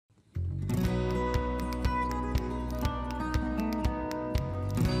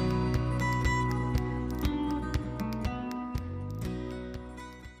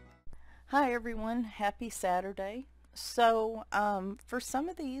Hi everyone, happy Saturday. For some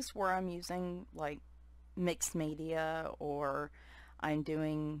of these where I'm using like mixed media or I'm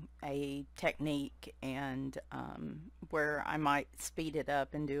doing a technique and where I might speed it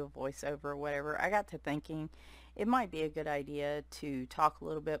up and do a voiceover or whatever, I got to thinking it might be a good idea to talk a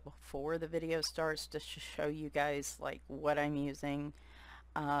little bit before the video starts just to show you guys like what I'm using.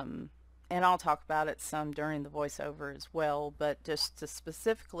 Um, and I'll talk about it some during the voiceover as well, but just to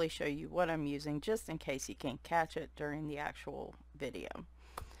specifically show you what I'm using just in case you can't catch it during the actual video.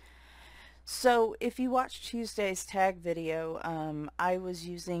 So if you watched Tuesday's tag video, I was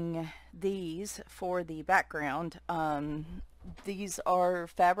using these for the background. These are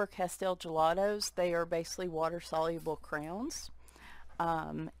Faber-Castell Gelatos. They are basically water-soluble crayons.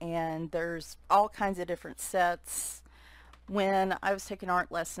 And there's all kinds of different sets. When I was taking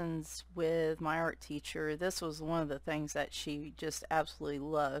art lessons with my art teacher, this was one of the things that she just absolutely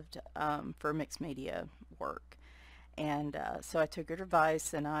loved for mixed media work. And so I took her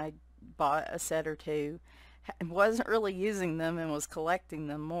advice and I bought a set or two. Wasn't really using them and was collecting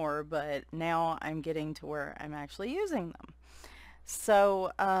them more, but now I'm getting to where I'm actually using them.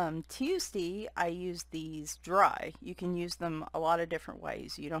 So Tuesday I used these dry. You can use them a lot of different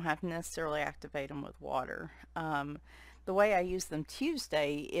ways. You don't have to necessarily activate them with water. The way I use them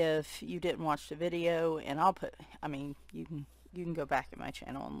Tuesday, if you didn't watch the video, and you can go back at my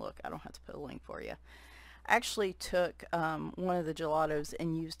channel and look. I don't have to put a link for you. I actually took one of the gelatos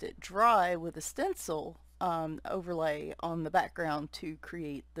and used it dry with a stencil overlay on the background to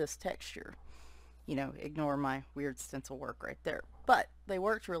create this texture. You know, ignore my weird stencil work right there. But they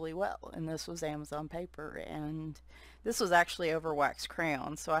worked really well, and this was Amazon paper, and this was actually over wax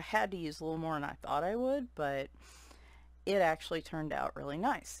crayon, so I had to use a little more than I thought I would, but it actually turned out really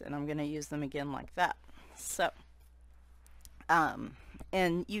nice, and I'm going to use them again like that. So,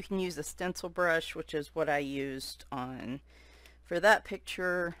 and you can use a stencil brush, which is what I used on for that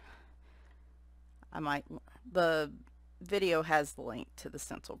picture. The video has the link to the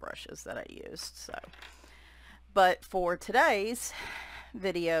stencil brushes that I used. So, but for today's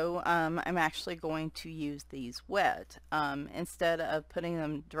video, I'm actually going to use these wet. Instead of putting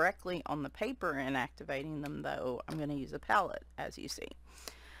them directly on the paper and activating them, though, I'm going to use a palette, as you see,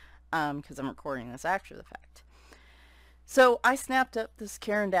 because I'm recording this after the fact. So I snapped up this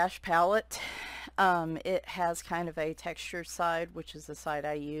Caran d'Ache palette. It has kind of a textured side, which is the side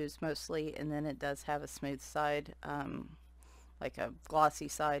I use mostly, and then it does have a smooth side, like a glossy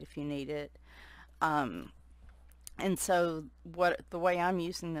side if you need it. And so the way I'm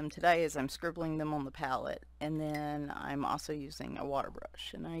using them today is I'm scribbling them on the palette, and then I'm also using a water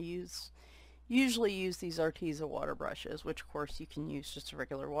brush, and I usually use these Arteza water brushes, which of course you can use just a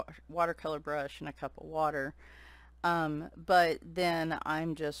regular watercolor brush and a cup of water. But then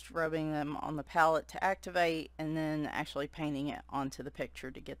I'm just rubbing them on the palette to activate, and then actually painting it onto the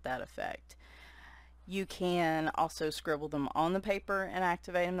picture to get that effect. You can also scribble them on the paper and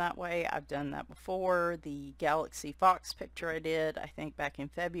activate them that way. I've done that before. The Galaxy Fox picture I did, I think back in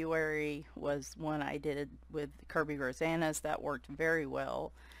February, was one I did with Kirby Rosanna's. That worked very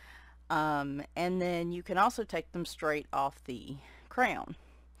well. And then you can also take them straight off the crayon.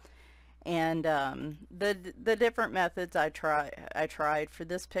 And the different methods I tried for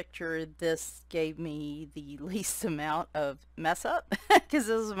this picture, this gave me the least amount of mess up because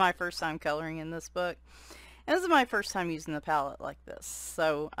this is my first time coloring in this book, and this is my first time using the palette like this.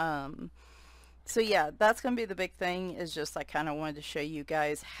 So so yeah, that's gonna be the big thing, is just I kind of wanted to show you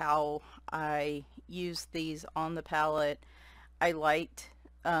guys how I use these on the palette. I liked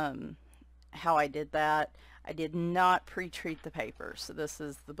how I did that. I did not pre-treat the paper. So this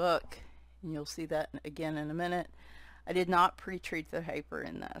is the book, and you'll see that again in a minute. I did not pre-treat the paper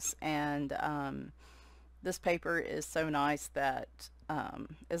in this, and this paper is so nice that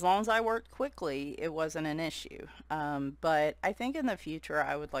as long as I worked quickly, it wasn't an issue. But I think in the future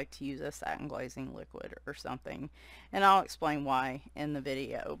I would like to use a satin glazing liquid or something, and I'll explain why in the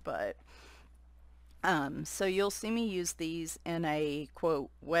video. But so you'll see me use these in a quote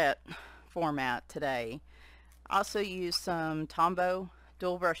wet format today. I also use some Tombow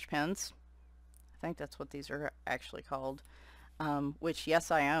dual brush pens. I think that's what these are actually called, which yes,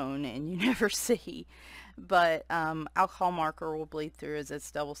 I own and you never see, but alcohol marker will bleed through as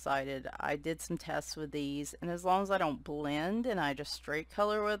it's double-sided. I did some tests with these, and as long as I don't blend and I just straight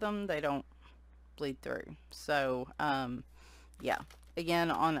color with them, they don't bleed through. So yeah,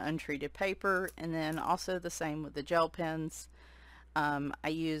 again on untreated paper. And then also the same with the gel pens. I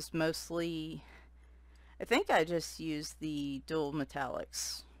used mostly, I think I just used the dual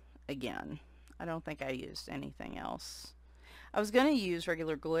metallics again. I don't think I used anything else. I was going to use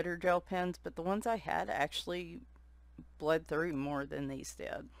regular glitter gel pens, but the ones I had actually bled through more than these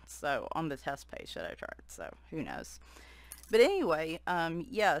did. So on the test page that I tried, so who knows. But anyway,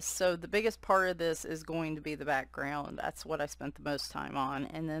 yes, so the biggest part of this is going to be the background. That's what I spent the most time on,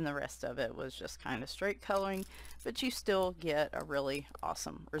 and then the rest of it was just kind of straight coloring, but you still get a really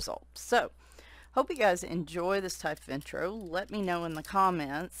awesome result. So hope you guys enjoy this type of intro. Let me know in the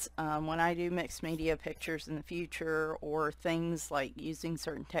comments when I do mixed media pictures in the future, or things like using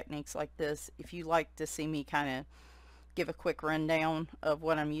certain techniques like this, if you like to see me kind of give a quick rundown of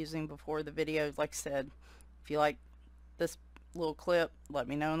what I'm using before the video. Like I said, if you like this little clip, let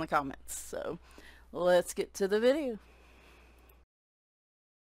me know in the comments. So let's get to the video.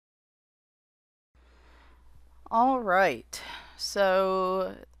 Alright,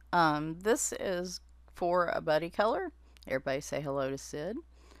 so this is for a buddy color. Everybody say hello to Sid.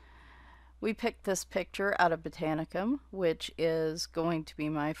 We picked this picture out of Botanicum, which is going to be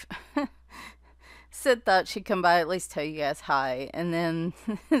my Sid thought she'd come by at least tell you guys hi, and then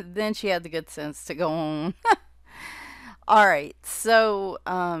then she had the good sense to go on. Alright, so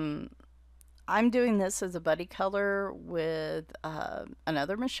I'm doing this as a buddy color with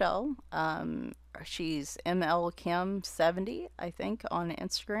another Michelle. She's ML Kim 70, I think, on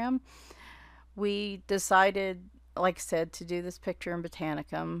Instagram. We decided, like I said, to do this picture in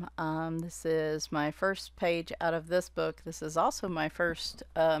Botanicum. This is my first page out of this book. This is also my first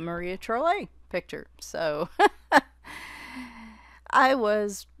Maria Trolle picture. So I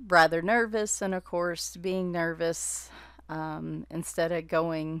was rather nervous, and of course, being nervous, instead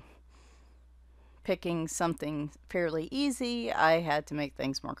of picking something fairly easy, I had to make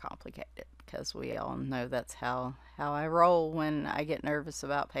things more complicated, because we all know that's how I roll when I get nervous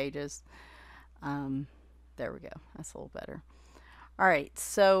about pages. There we go. That's a little better. All right.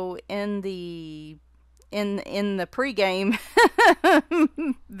 So in the pregame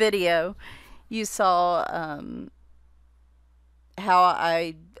video, you saw how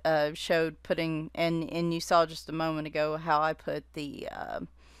I showed putting, and you saw just a moment ago how I put the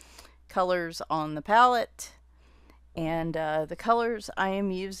colors on the palette, and the colors I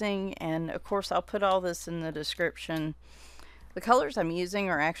am using, and of course I'll put all this in the description. The colors I'm using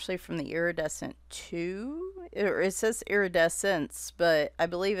are actually from the Iridescent 2, or it says Iridescence, but I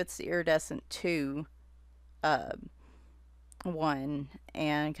believe it's the Iridescent 2 one,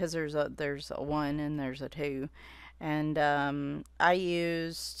 and because there's a 1 and there's a 2, and I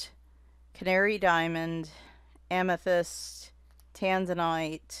used Canary Diamond, Amethyst,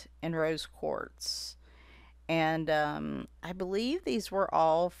 Tanzanite, and Rose Quartz. And I believe these were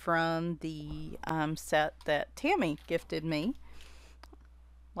all from the set that Tammy gifted me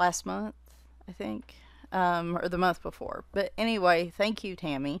last month, I think, or the month before. But anyway, thank you,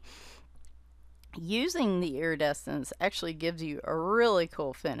 Tammy. Using the iridescence actually gives you a really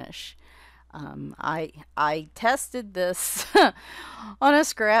cool finish. I tested this on a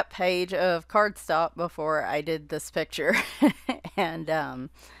scrap page of cardstock before I did this picture, and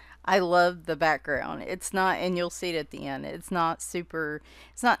I love the background. It's not, and you'll see it at the end, it's not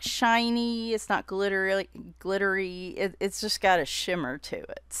shiny, it's not glittery. It's just got a shimmer to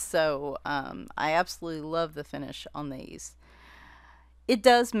it. So I absolutely love the finish on these. It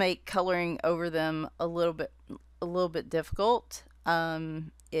does make coloring over them a little bit difficult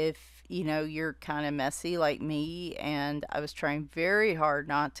if you know you're kind of messy like me, and I was trying very hard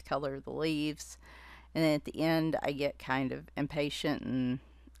not to color the leaves, and then at the end I get kind of impatient and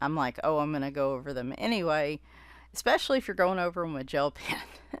I'm like, oh, I'm gonna go over them anyway, especially if you're going over them with gel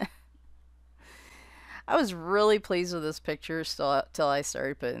pen. I was really pleased with this picture till I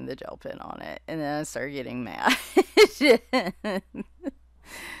started putting the gel pen on it, and then I started getting mad.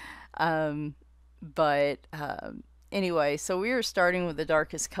 Anyway, so we are starting with the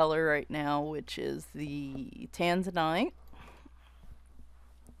darkest color right now, which is the Tanzanite.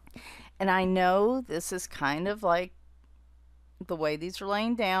 And I know this is kind of like the way these are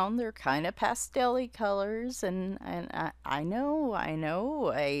laying down. They're kind of pastel-y colors, and I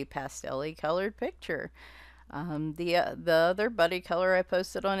know a pastel-y colored picture. The other buddy color I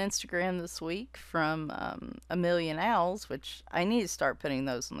posted on Instagram this week from A Million Owls, which I need to start putting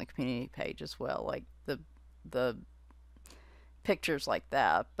those on the community page as well, like the pictures like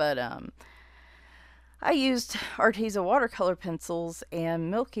that. But I used Arteza watercolor pencils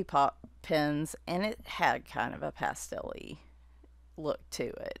and Milky Pop pens, and it had kind of a pastel-y look to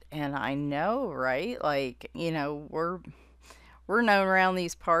it. And I know, right? Like, you know, we're known around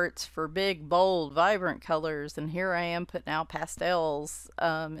these parts for big, bold, vibrant colors, and here I am putting out pastels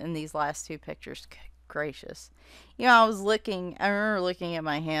in these last two pictures. Good gracious. You know, I remember looking at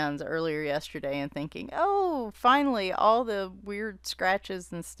my hands earlier yesterday and thinking, oh, finally, all the weird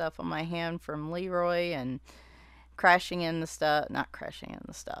scratches and stuff on my hand from Leroy and crashing in the stuff, not crashing in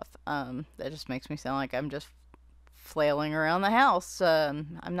the stuff. That just makes me sound like I'm just flailing around the house.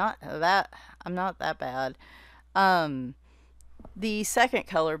 I'm not that bad. Um, the second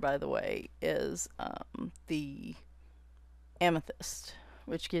color, by the way, is the amethyst,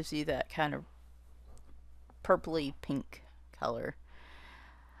 which gives you that kind of purpley pink color.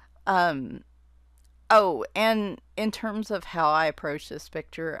 Um, oh, and in terms of how I approached this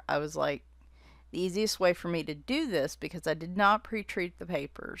picture, I was like, the easiest way for me to do this, because I did not pre-treat the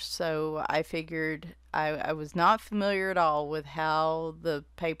papers, so I figured I was not familiar at all with how the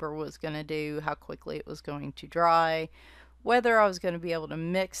paper was going to do, how quickly it was going to dry, whether I was going to be able to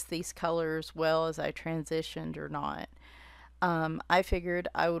mix these colors well as I transitioned or not. I figured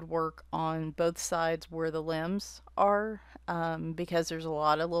I would work on both sides where the limbs are, because there's a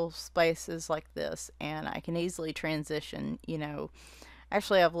lot of little spaces like this, and I can easily transition, you know.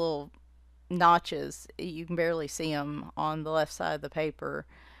 Actually, I have little notches, you can barely see them, on the left side of the paper,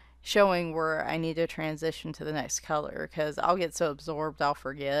 showing where I need to transition to the next color, because I'll get so absorbed I'll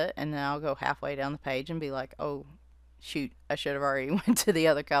forget, and then I'll go halfway down the page and be like, oh shoot, I should have already went to the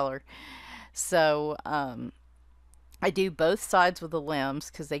other color. So I do both sides with the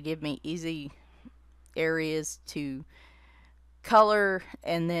limbs because they give me easy areas to color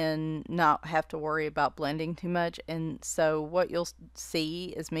and then not have to worry about blending too much. And so what you'll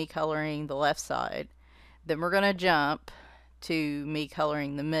see is me coloring the left side. Then we're going to jump to me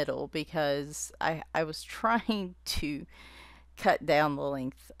coloring the middle, because I was trying to cut down the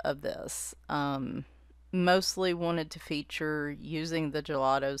length of this. Mostly wanted to feature using the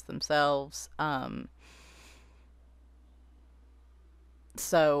gelatos themselves.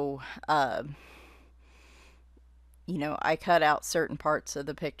 So, you know, I cut out certain parts of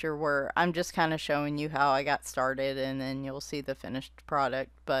the picture where I'm just kind of showing you how I got started, and then you'll see the finished product.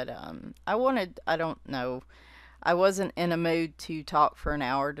 But I don't know, I wasn't in a mood to talk for an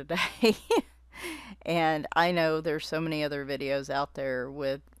hour today. And I know there's so many other videos out there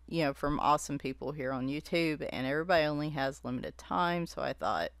with, you know, from awesome people here on YouTube, and everybody only has limited time, so I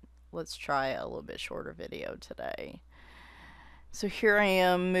thought, let's try a little bit shorter video today. So here I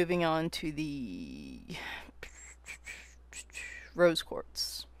am moving on to the rose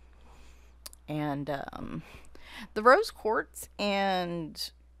quartz. And the rose quartz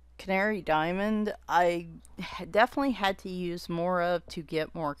and canary diamond, I definitely had to use more of to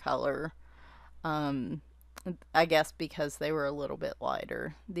get more color. I guess because they were a little bit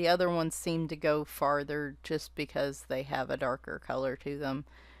lighter. The other ones seem to go farther just because they have a darker color to them.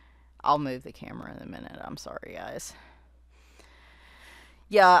 I'll move the camera in a minute. I'm sorry, guys.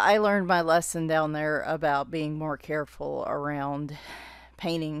 Yeah, I learned my lesson down there about being more careful around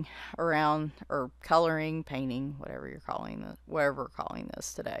painting around, or coloring, painting, whatever you're calling it, whatever we're calling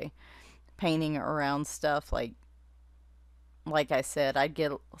this today. Painting around stuff, like I said, I'd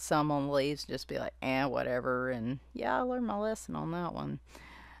get some on the leaves, just be like, whatever. And yeah, I learned my lesson on that one.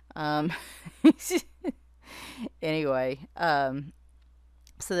 Anyway, so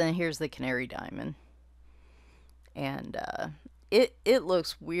then here's the canary diamond. And it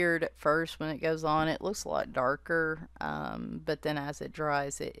looks weird at first when it goes on. It looks a lot darker, but then as it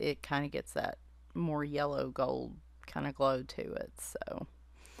dries, it kind of gets that more yellow gold kind of glow to it. So,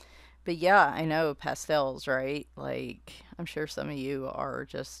 but yeah, I know pastels, right? Like, I'm sure some of you are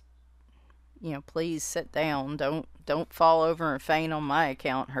just, you know, please sit down. Don't fall over and faint on my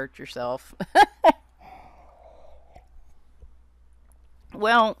account. Hurt yourself.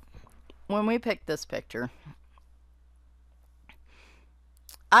 Well, when we picked this picture,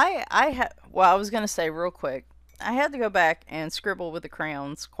 I was going to say real quick, I had to go back and scribble with the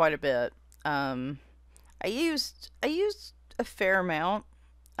crayons quite a bit. I used a fair amount,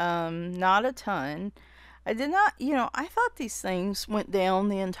 not a ton. I did not, you know, I thought these things went down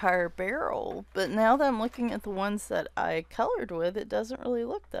the entire barrel, but now that I'm looking at the ones that I colored with, it doesn't really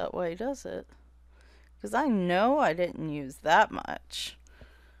look that way, does it? Because I know I didn't use that much.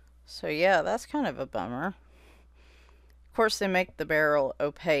 So yeah, that's kind of a bummer. Of course, they make the barrel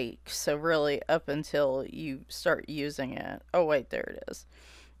opaque, so really up until you start using it. Oh wait, there it is.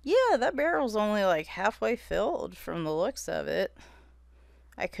 Yeah, that barrel's only like halfway filled from the looks of it.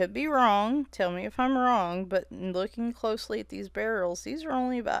 I could be wrong, tell me if I'm wrong, but looking closely at these barrels, these are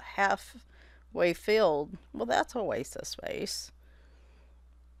only about halfway filled. Well, that's a waste of space.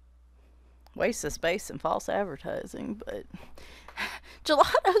 Waste of space and false advertising, but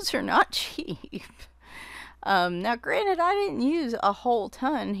gelatos are not cheap. Now granted, I didn't use a whole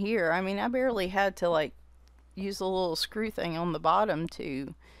ton here. I mean, I barely had to like use a little screw thing on the bottom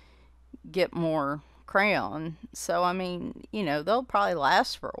to get more crayon. So I mean, you know, they'll probably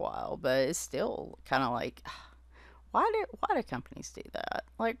last for a while, but it's still kind of like, why do companies do that?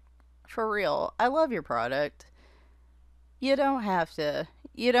 Like, for real, I love your product. You don't have to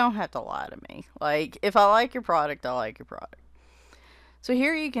you don't have to lie to me. Like, if I like your product, I like your product. So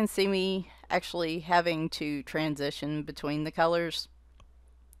here you can see me actually having to transition between the colors,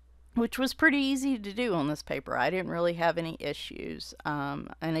 which was pretty easy to do on this paper. I didn't really have any issues.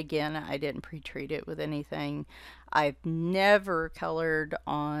 And again, I didn't pre-treat it with anything. I've never colored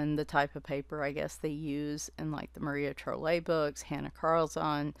on the type of paper I guess they use in like the Maria Trolle books, Hannah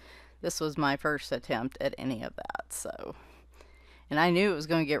Carlson. This was my first attempt at any of that. So, and I knew it was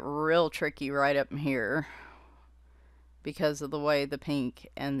going to get real tricky right up in here because of the way the pink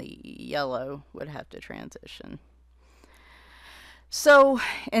and the yellow would have to transition. So,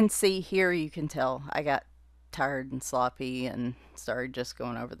 and see here you can tell I got tired and sloppy and started just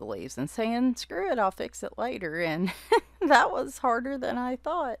going over the leaves and saying, screw it, I'll fix it later. And that was harder than I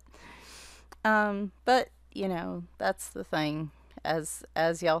thought. But, you know, that's the thing. As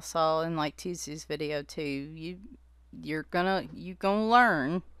y'all saw in like Tuesday's video too, you're gonna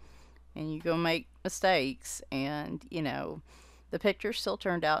learn and you gonna make mistakes, and you know the picture still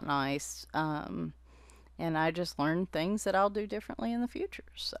turned out nice, and I just learned things that I'll do differently in the future.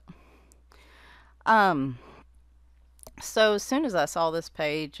 Um so as soon as I saw this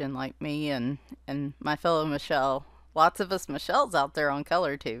page, and like me and my fellow Michelle, lots of us Michelles out there on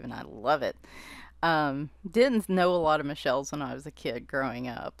ColorTube, and I love it. Didn't know a lot of Michelles when I was a kid growing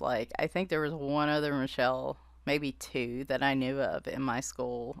up. Like, I think there was one other Michelle, maybe two, that I knew of in my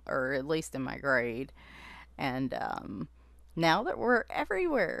school, or at least in my grade. And now that we're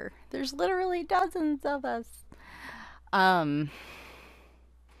everywhere, there's literally dozens of us. Um,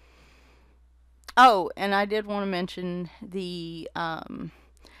 oh, and I did want to mention I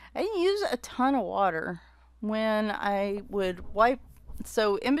didn't use a ton of water when I would wipe.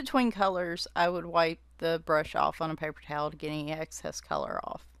 So in between colors, I would wipe the brush off on a paper towel to get any excess color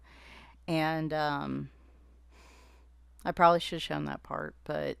off. And I probably should have shown that part,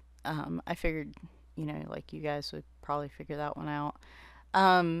 but I figured, you know, like you guys would probably figure that one out.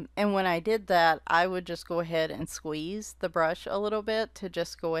 And when I did that, I would just go ahead and squeeze the brush a little bit to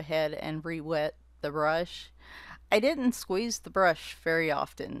just go ahead and re-wet the brush. I didn't squeeze the brush very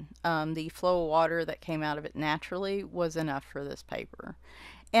often. The flow of water that came out of it naturally was enough for this paper,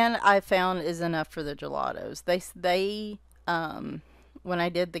 and I found is enough for the gelatos. They when I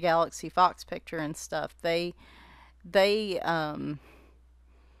did the Galaxy Fox picture and stuff, they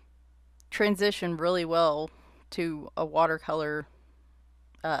transition really well to a watercolor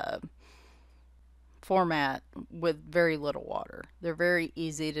format with very little water. They're very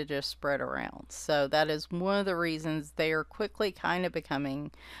easy to just spread around. So that is one of the reasons they are quickly kind of becoming,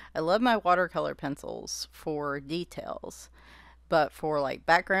 I love my watercolor pencils for details, but for like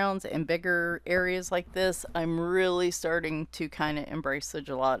backgrounds and bigger areas like this, I'm really starting to kind of embrace the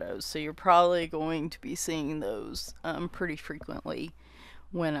gelatos. So you're probably going to be seeing those pretty frequently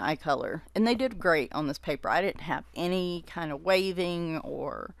when I color. And they did great on this paper. I didn't have any kind of waving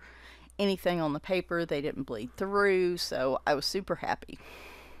or anything on the paper. They didn't bleed through, so I was super happy.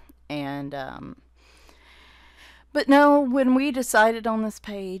 And but no, when we decided on this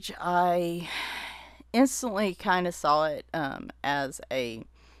page, I instantly kind of saw it as a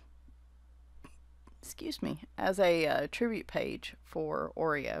tribute page for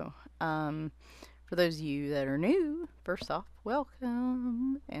Oreo. For those of you that are new, first off,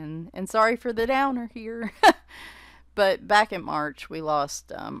 welcome, and sorry for the downer here. But back in March, we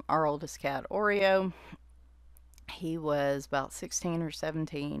lost our oldest cat, Oreo. He was about 16 or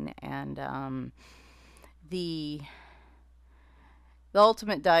 17, and the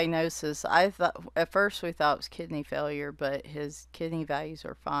ultimate diagnosis, I thought at first we thought it was kidney failure, but his kidney values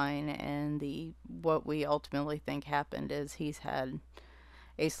are fine, and what we ultimately think happened is he's had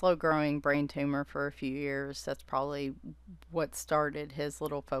a slow-growing brain tumor for a few years. That's probably what started his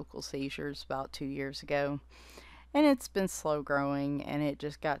little focal seizures about 2 years ago. And it's been slow growing, and it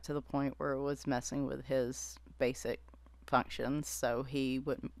just got to the point where it was messing with his basic functions. So he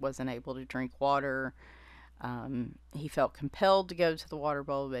wasn't able to drink water. He felt compelled to go to the water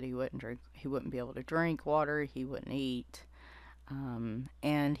bowl, but he wouldn't be able to drink water. He wouldn't eat.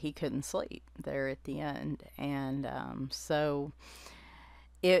 And he couldn't sleep there at the end. And so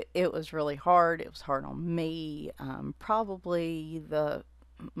it was really hard. It was hard on me. Probably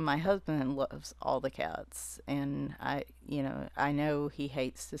my husband loves all the cats, and I know he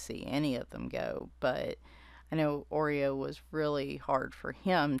hates to see any of them go, but I know Oreo was really hard for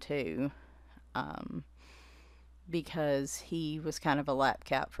him too, um, because he was kind of a lap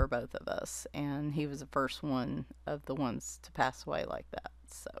cat for both of us, and he was the first one of the ones to pass away like that.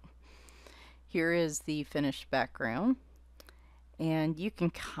 So here is the finished background, and you can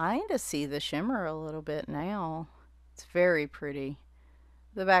kind of see the shimmer a little bit now. It's very pretty.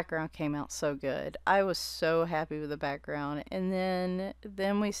 The background came out so good. I was so happy with the background, and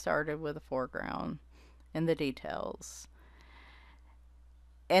then we started with the foreground and the details.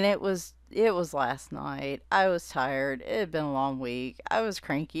 And it was last night. I was tired. It had been a long week. I was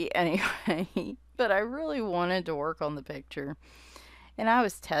cranky anyway, but I really wanted to work on the picture. And I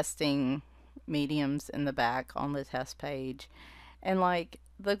was testing mediums in the back on the test page, and like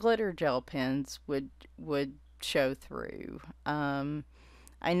the glitter gel pens would show through.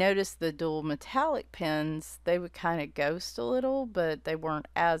 I noticed the dual metallic pens, they would kind of ghost a little, but they weren't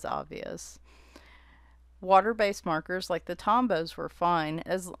as obvious. Water-based markers like the Tombows were fine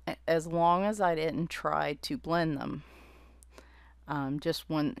as long as I didn't try to blend them. Just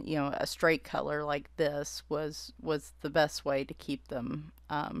one, a straight color like this was the best way to keep them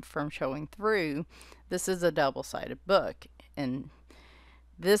from showing through. This is a double-sided book, and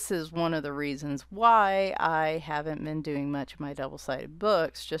this is one of the reasons why I haven't been doing much of my double-sided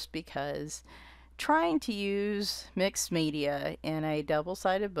books, just because trying to use mixed media in a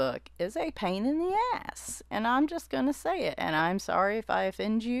double-sided book is a pain in the ass. And I'm just going to say it. And I'm sorry if I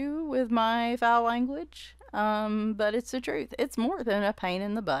offend you with my foul language, but it's the truth. It's more than a pain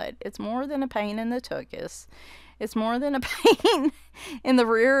in the butt. It's more than a pain in the tuchus. It's more than a pain in the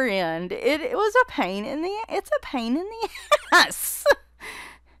rear end. It was a pain in the... It's a pain in the ass.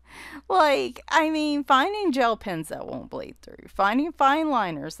 Like, I mean, finding gel pens that won't bleed through, finding fine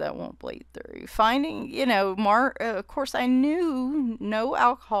liners that won't bleed through, finding, of course, I knew no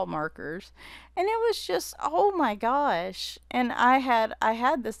alcohol markers, and it was just, oh my gosh. And I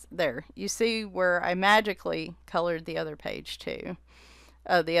had this, there, you see where I magically colored the other page too,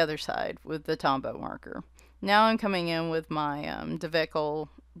 the other side with the Tombow marker. Now I'm coming in with my DeVickle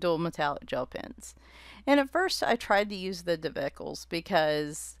dual metallic gel pens. And at first I tried to use the DeVickles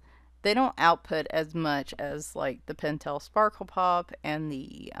because they don't output as much as like the Pentel Sparkle Pop and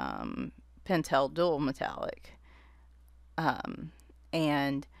the Pentel Dual Metallic.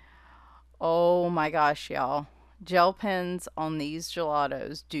 And oh my gosh, y'all, gel pens on these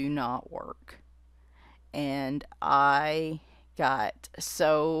gelatos do not work. And I got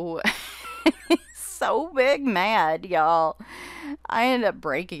so so big mad, y'all. I ended up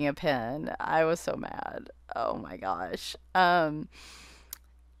breaking a pen. I was so mad. Oh my gosh.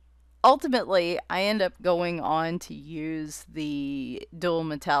 Ultimately, I end up going on to use the dual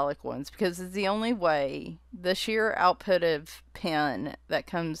metallic ones because it's the only way. The sheer output of pen that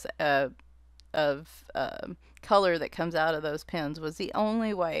comes of color that comes out of those pens was the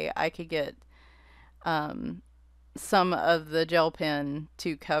only way I could get some of the gel pen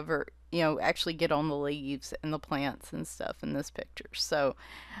to cover, actually get on the leaves and the plants and stuff in this picture. So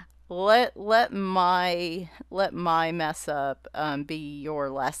let my mess up be your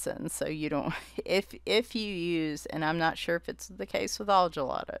lesson, so you don't, if you use, and I'm not sure if it's the case with all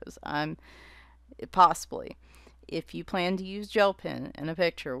gelatos, possibly, if you plan to use gel pen in a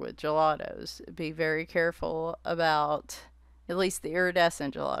picture with gelatos, be very careful about, at least the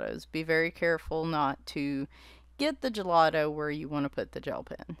iridescent gelatos, be very careful not to get the gelato where you want to put the gel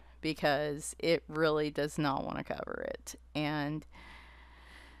pen, because it really does not want to cover it. And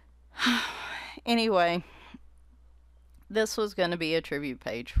anyway, this was going to be a tribute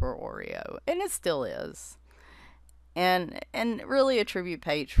page for Oreo, and it still is. And really a tribute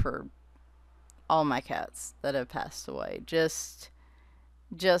page for all my cats that have passed away. Just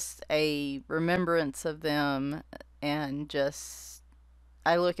a remembrance of them, and just,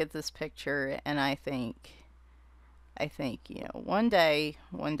 I look at this picture and I think, one day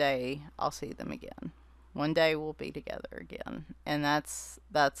I'll see them again. One day we'll be together again. And that's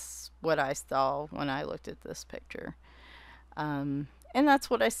what I saw when I looked at this picture. And that's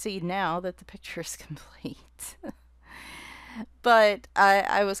what I see now that the picture is complete. But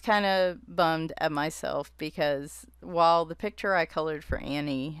I was kind of bummed at myself because while the picture I colored for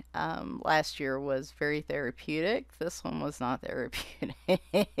Annie last year was very therapeutic, this one was not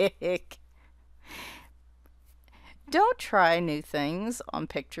therapeutic. Don't try new things on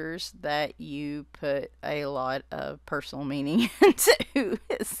pictures that you put a lot of personal meaning into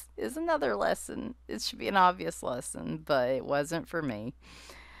is another lesson. It should be an obvious lesson, but it wasn't for me.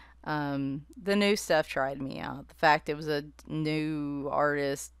 The new stuff tried me out. The fact it was a new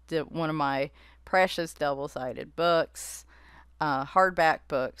artist, one of my precious double-sided books, hardback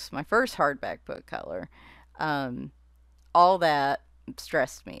books, my first hardback book color. Um, all that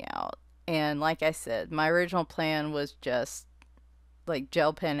stressed me out. And like I said, my original plan was just like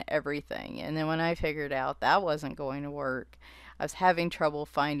gel pen everything. And then when I figured out that wasn't going to work, I was having trouble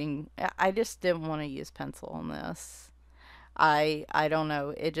finding, I just didn't want to use pencil on this. I don't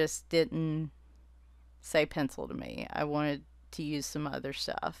know, it just didn't say pencil to me. I wanted to use some other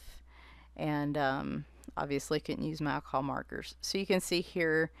stuff. And obviously couldn't use my alcohol markers. So you can see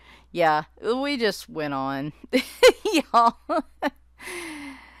here, yeah, we just went on. Y'all.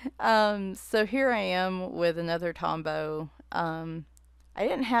 So here I am with another Tombow. I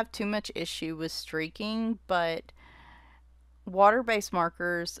didn't have too much issue with streaking, but water-based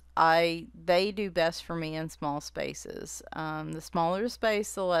markers, they do best for me in small spaces. The smaller the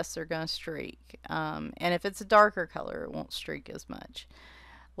space, the less they're going to streak. And if it's a darker color, it won't streak as much.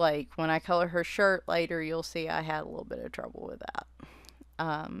 Like when I color her shirt later, you'll see I had a little bit of trouble with that.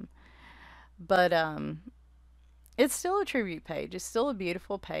 But it's still a tribute page. It's still a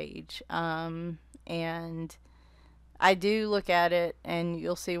beautiful page. And I do look at it, and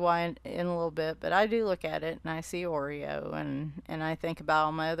you'll see why in a little bit, but I do look at it and I see Oreo, and I think about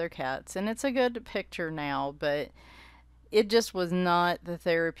all my other cats. And it's a good picture now, but it just was not the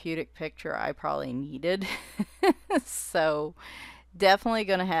therapeutic picture I probably needed. So definitely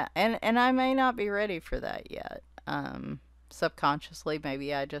gonna have, and I may not be ready for that yet. Subconsciously,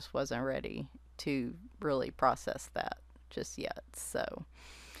 maybe I just wasn't ready to really process that just yet. So,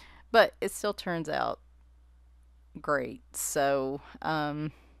 but it still turns out great. So,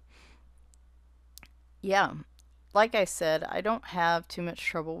 yeah, like I said, I don't have too much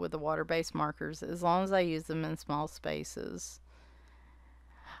trouble with the water-based markers as long as I use them in small spaces.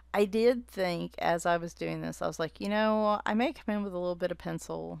 I did think as I was doing this, I was like, you know, I may come in with a little bit of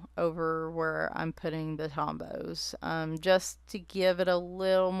pencil over where I'm putting the Tombows, just to give it a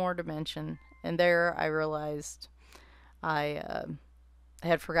little more dimension. And there I realized I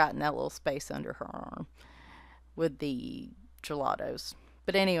had forgotten that little space under her arm with the Gelatos.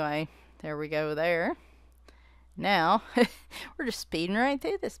 But anyway, there we go there. Now, we're just speeding right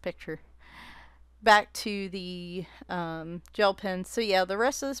through this picture. Back to the gel pens. So yeah, the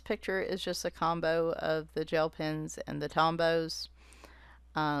rest of this picture is just a combo of the gel pens and the Tombows.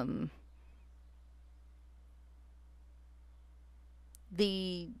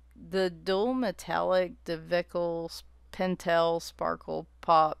 The dual metallic DeVickle Pentel Sparkle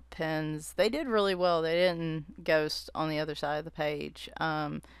Pop pens, they did really well. They didn't ghost on the other side of the page,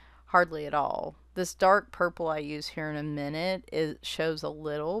 hardly at all. This dark purple I use here in a minute, it shows a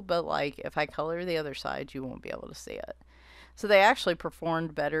little, but like if I color the other side, you won't be able to see it. So they actually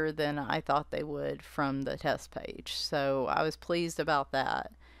performed better than I thought they would from the test page. So I was pleased about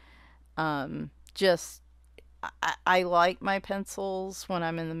that. Just I like my pencils when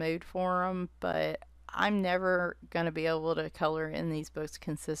I'm in the mood for them, but I'm never going to be able to color in these books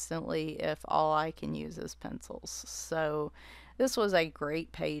consistently if all I can use is pencils. So this was a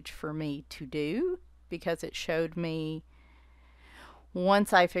great page for me to do because it showed me,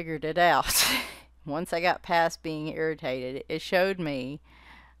 once I figured it out, once I got past being irritated, it showed me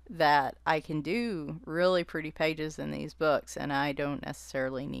that I can do really pretty pages in these books, and I don't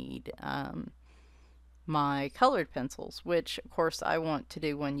necessarily need my colored pencils, which of course I want to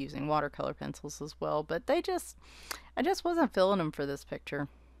do when using watercolor pencils as well, but I just wasn't feeling them for this picture.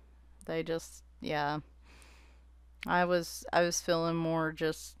 They just, yeah, I was feeling more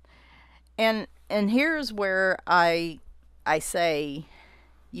just, and here's where I say,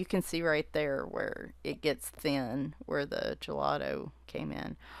 you can see right there where it gets thin, where the gelato came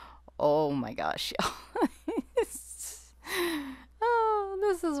in. Oh my gosh, y'all. Oh,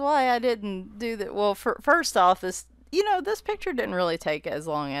 this is why I didn't do that. Well, first off, this, you know, this picture didn't really take as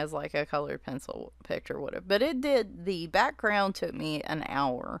long as like a colored pencil picture would have, but it did. The background took me an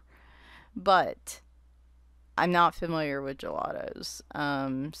hour, but I'm not familiar with gelatos.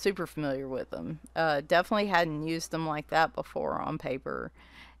 Super familiar with them. Definitely hadn't used them like that before on paper.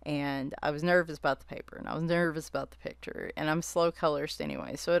 And I was nervous about the paper, and I was nervous about the picture, and I'm slow colorist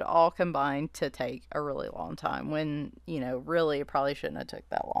anyway, so it all combined to take a really long time when, you know, really it probably shouldn't have took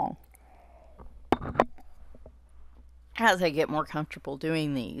that long. As I get more comfortable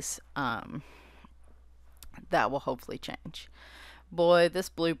doing these, that will hopefully change. Boy, this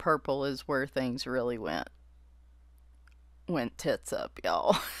blue purple is where things really went tits up,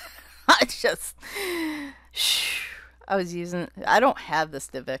 y'all. I just, I was using, I don't have this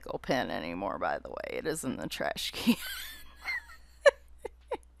DeVickle pen anymore, by the way. It is in the trash can.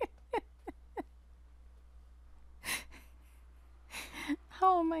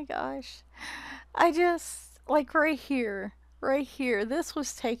 Oh my gosh. I just, like right here, right here. This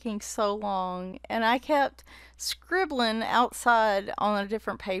was taking so long, and I kept scribbling outside on a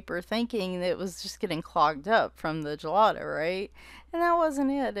different paper thinking that it was just getting clogged up from the gelato, right? And that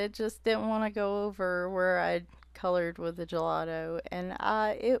wasn't it. It just didn't want to go over where I'd colored with the gelato, and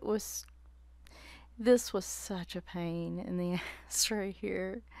this was such a pain in the ass right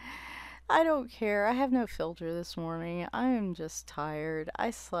here. I don't care. I have no filter this morning. I am just tired. I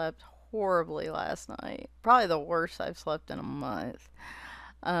slept horribly last night. Probably the worst I've slept in a month.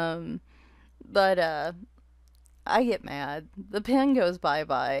 Um, but I get mad. The pen goes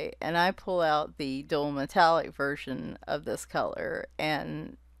bye-bye, and I pull out the dual metallic version of this color,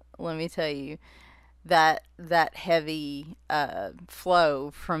 and let me tell you, that heavy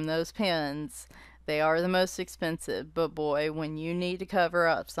flow from those pens, they are the most expensive, but boy, when you need to cover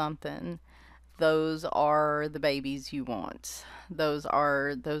up something, those are the babies you want. Those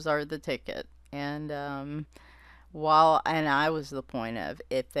are the ticket. And and I was the point of,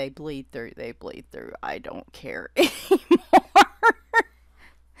 if they bleed through, they bleed through. I don't care anymore.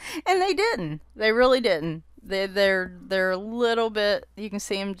 And they didn't. They really didn't. They're a little bit. You can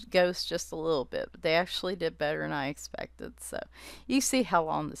see them ghost just a little bit, but they actually did better than I expected. So you see how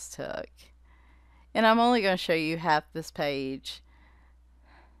long this took. And I'm only going to show you half this page.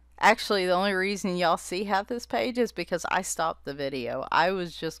 Actually, the only reason y'all see half this page is because I stopped the video. I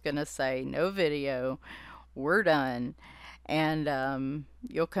was just going to say, no video, we're done. And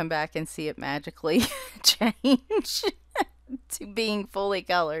you'll come back and see it magically change to being fully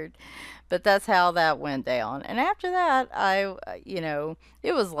colored. But that's how that went down. And after that,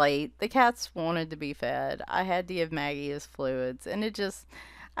 it was late. The cats wanted to be fed. I had to give Maggie his fluids. And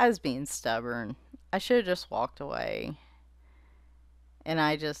I was being stubborn. I should have just walked away. And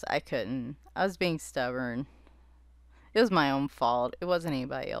I couldn't. I was being stubborn. It was my own fault. It wasn't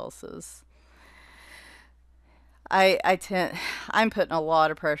anybody else's. I'm putting a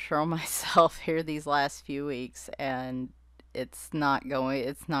lot of pressure on myself here these last few weeks, and it's not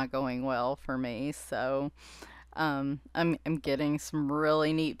going well for me. So I'm getting some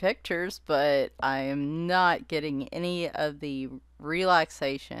really neat pictures, but I am not getting any of the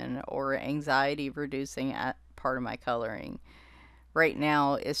relaxation or anxiety reducing part of my coloring. Right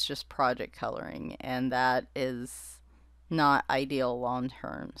now it's just project coloring, and that is not ideal long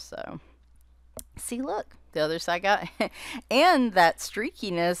term. So see, look, the other side got and that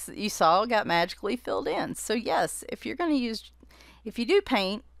streakiness you saw got magically filled in. So yes, if you do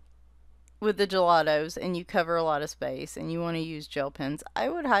paint with the gelatos and you cover a lot of space and you want to use gel pens, I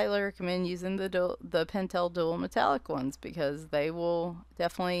would highly recommend using the Pentel dual metallic ones, because they will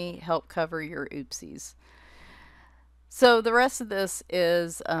definitely help cover your oopsies. So the rest of this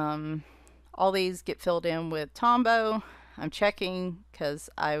is all these get filled in with Tombow. I'm checking because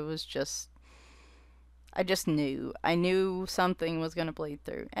I just knew. I knew something was going to bleed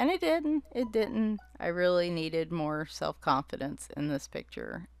through. And it didn't. It didn't. I really needed more self-confidence in this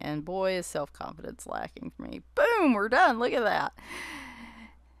picture. And boy, is self-confidence lacking for me. Boom! We're done. Look at that.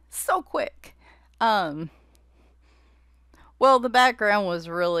 So quick. Well, the background was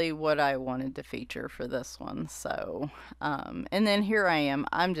really what I wanted to feature for this one. So, and then here I am.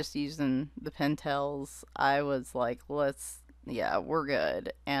 I'm just using the Pentels. I was like, we're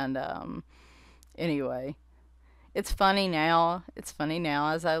good. And, anyway, it's funny now. It's funny now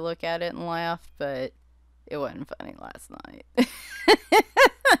as I look at it and laugh, but it wasn't funny last night.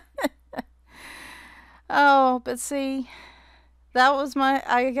 Oh, but see, that was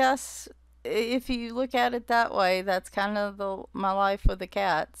I guess, if you look at it that way, that's kind of my life with the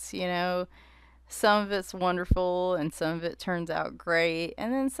cats, Some of it's wonderful and some of it turns out great,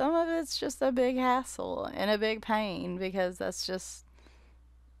 and then some of it's just a big hassle and a big pain, because that's just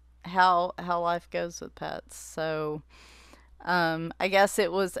how life goes with pets. So I guess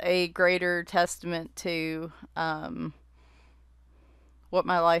it was a greater testament to what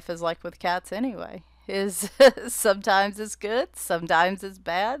my life is like with cats anyway. Is sometimes it's good, sometimes it's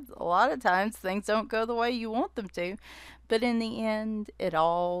bad. A lot of times things don't go the way you want them to, but in the end it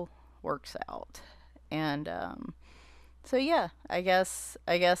all works out. And so yeah, I guess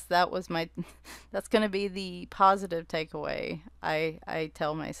that was that's going to be the positive takeaway I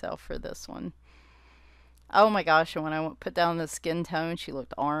tell myself for this one. Oh my gosh, and when I put down the skin tone, she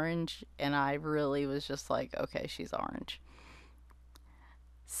looked orange, and I really was just like, okay, she's orange.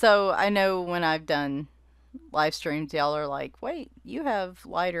 So I know when I've done live streams, y'all are like, wait, you have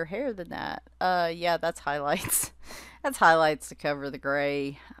lighter hair than that. Yeah, that's highlights. That's highlights to cover the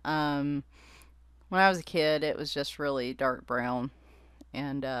gray. When I was a kid, it was just really dark brown,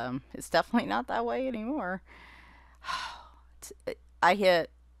 and it's definitely not that way anymore. I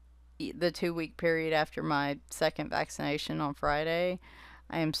hit, the 2 week period after my second vaccination on Friday.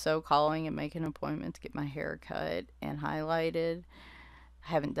 I am so calling and making an appointment to get my hair cut and highlighted.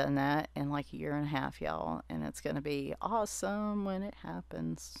 I haven't done that in like a year and a half, y'all, and it's going to be awesome when it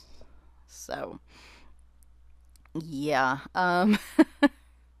happens. So, yeah.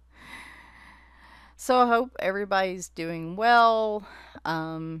 So I hope everybody's doing well.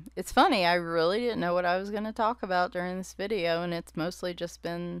 It's funny, I really didn't know what I was going to talk about during this video, and it's mostly just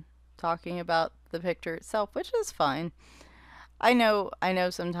been talking about the picture itself, which is fine. I know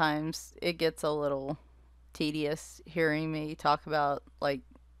sometimes it gets a little tedious hearing me talk about, like,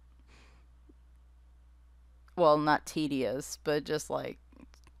 well, not tedious, but just like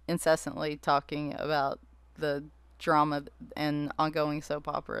incessantly talking about the drama and ongoing soap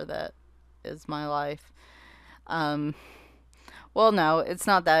opera that is my life. Um, well, no, it's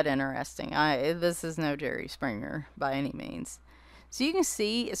not that interesting. This is no Jerry Springer by any means. So you can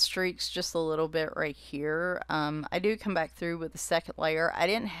see it streaks just a little bit right here. I do come back through with a second layer. I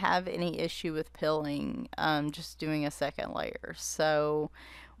didn't have any issue with pilling, just doing a second layer, so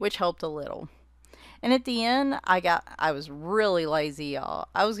which helped a little. And at the end, I was really lazy, y'all.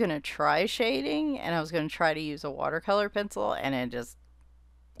 I was going to try shading, and I was going to try to use a watercolor pencil, and it just,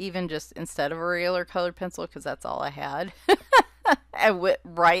 even just instead of a regular colored pencil, because that's all I had, I went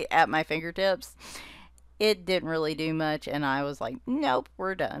right at my fingertips. It didn't really do much, and I was like, nope,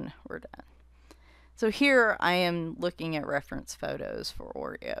 we're done. We're done. So here I am looking at reference photos for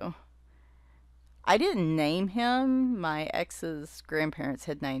Oreo. I didn't name him. My ex's grandparents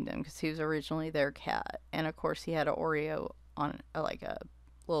had named him because he was originally their cat. And of course, he had an Oreo on, like a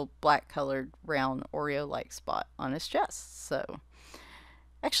little black colored round Oreo like spot on his chest. So,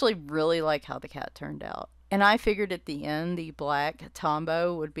 I actually really like how the cat turned out. And I figured at the end the black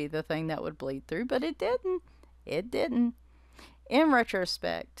Tombow would be the thing that would bleed through, but it didn't. It didn't. In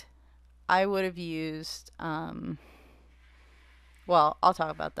retrospect, I would have used, well, I'll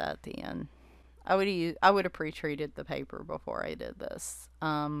talk about that at the end. I would have pre-treated the paper before I did this.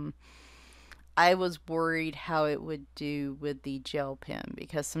 I was worried how it would do with the gel pen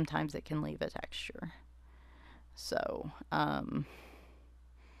because sometimes it can leave a texture. So, oh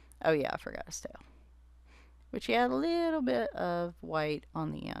yeah, I forgot a tail. Which he had a little bit of white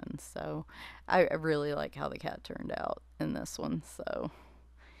on the end. So, I really like how the cat turned out in this one. So,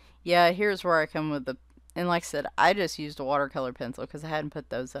 yeah, here's where I come with the, and like I said, I just used a watercolor pencil because I hadn't put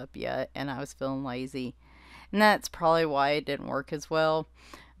those up yet and I was feeling lazy. And that's probably why it didn't work as well.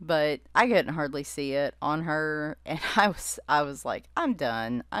 But I couldn't hardly see it on her, and I was like, I'm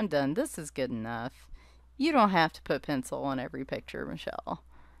done. I'm done. This is good enough. You don't have to put pencil on every picture, Michelle.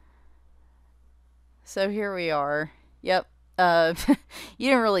 So here we are. Yep. You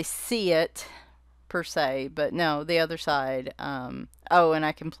didn't really see it per se, but no, the other side. Oh, and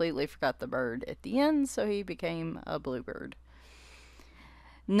I completely forgot the bird at the end, so he became a bluebird.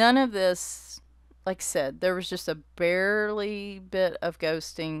 None of this, like I said, there was just a barely bit of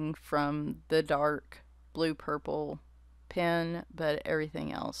ghosting from the dark blue-purple pen, but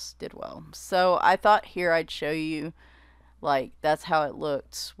everything else did well. So I thought here I'd show you, like, that's how it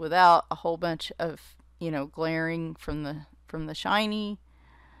looked without a whole bunch of, glaring from the shiny.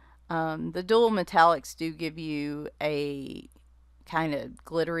 The dual metallics do give you a kind of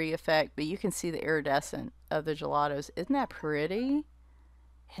glittery effect, but you can see the iridescent of the gelatos. Isn't that pretty?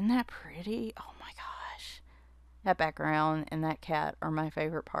 Isn't that pretty? Oh my gosh. That background and that cat are my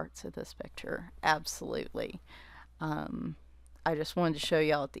favorite parts of this picture. Absolutely. I just wanted to show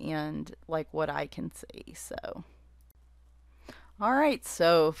y'all at the end, like, what I can see. So, alright,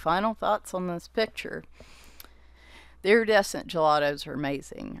 so final thoughts on this picture. The iridescent gelatos are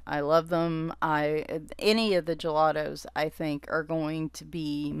amazing. I love them. Any of the gelatos I think are going to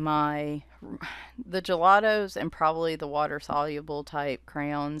be the gelatos and probably the water soluble type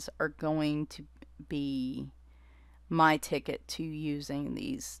crayons are going to be my ticket to using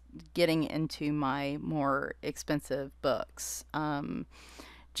these, getting into my more expensive books. I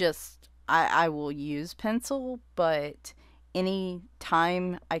will use pencil, but any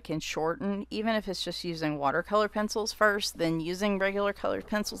time I can shorten, even if it's just using watercolor pencils first, then using regular colored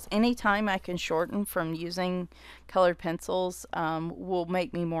pencils, anytime I can shorten from using colored pencils will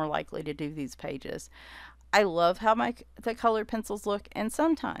make me more likely to do these pages. I love how the colored pencils look, and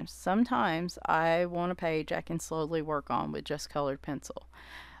sometimes I want a page I can slowly work on with just colored pencil.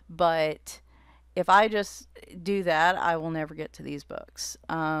 But if I just do that, I will never get to these books.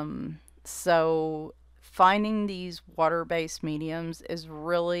 So finding these water-based mediums is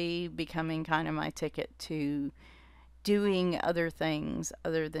really becoming kind of my ticket to doing other things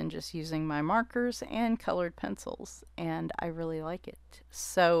other than just using my markers and colored pencils, and I really like it.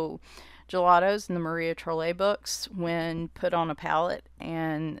 So Gelatos and the Maria Trolle books, when put on a palette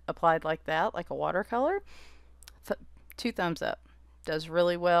and applied like that, like a watercolor, 2 thumbs up. Does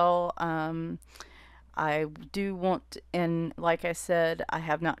really well. I do want, and like I said, I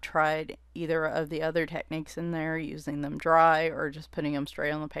have not tried either of the other techniques in there, using them dry or just putting them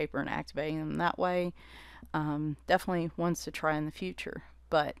straight on the paper and activating them that way. Definitely ones to try in the future.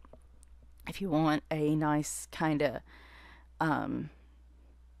 But if you want a nice kind of,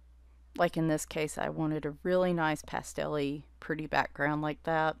 like in this case, I wanted a really nice pastel-y, pretty background like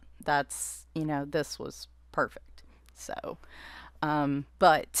that. That's, this was perfect. So,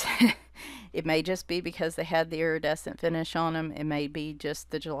 but it may just be because they had the iridescent finish on them. It may be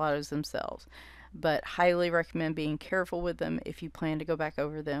just the gelatos themselves. But highly recommend being careful with them if you plan to go back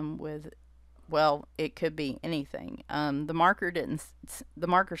over them with, well, it could be anything. The marker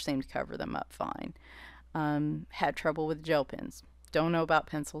seemed to cover them up fine. Had trouble with gel pens. Don't know about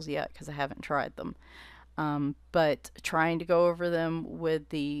pencils yet because I haven't tried them. But trying to go over them with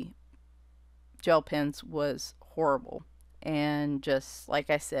the gel pens was horrible. And just like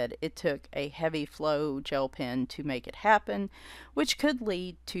I said, it took a heavy flow gel pen to make it happen, which could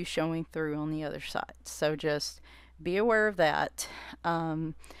lead to showing through on the other side. So just be aware of that.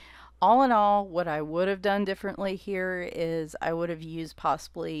 All in all, what I would have done differently here is I would have used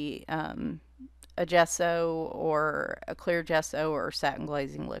possibly a gesso or a clear gesso or satin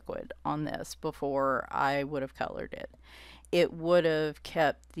glazing liquid on this before I would have colored it. It would have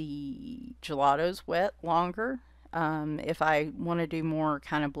kept the gelatos wet longer. If I want to do more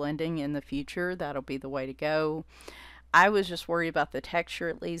kind of blending in the future, that'll be the way to go. I was just worried about the texture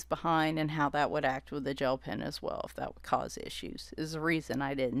it leaves behind and how that would act with the gel pen as well, if that would cause issues, is the reason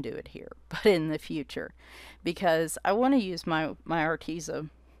I didn't do it here, but in the future, because I want to use my Arteza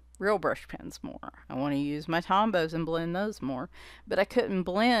real brush pens more. I want to use my Tombows and blend those more, but I couldn't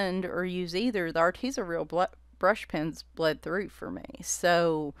blend or use either. The Arteza real brush pens bled through for me,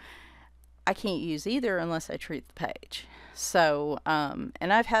 so I can't use either unless I treat the page. So,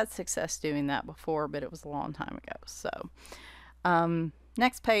 and I've had success doing that before, but it was a long time ago. So,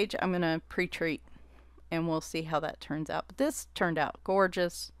 next page I'm going to pre-treat and we'll see how that turns out. But this turned out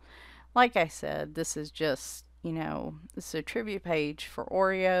gorgeous. Like I said, this is just, this is a tribute page for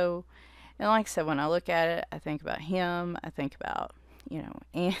Oreo. And like I said, when I look at it, I think about him. I think about,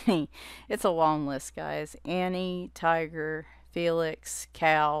 Annie. It's a long list, guys. Annie, Tiger, Felix,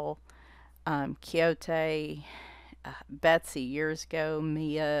 Cal, Quixote, Betsy years ago,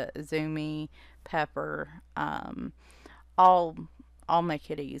 Mia, Azumi, Pepper, all my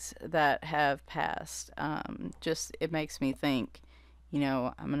kitties that have passed. Just it makes me think,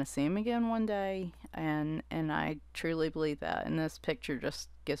 I'm gonna see them again one day, and I truly believe that. And this picture just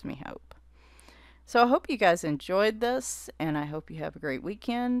gives me hope. So I hope you guys enjoyed this, and I hope you have a great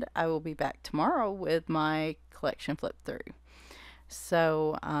weekend. I will be back tomorrow with my collection flip through.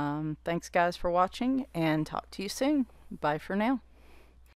 So, thanks guys for watching, and talk to you soon. Bye for now.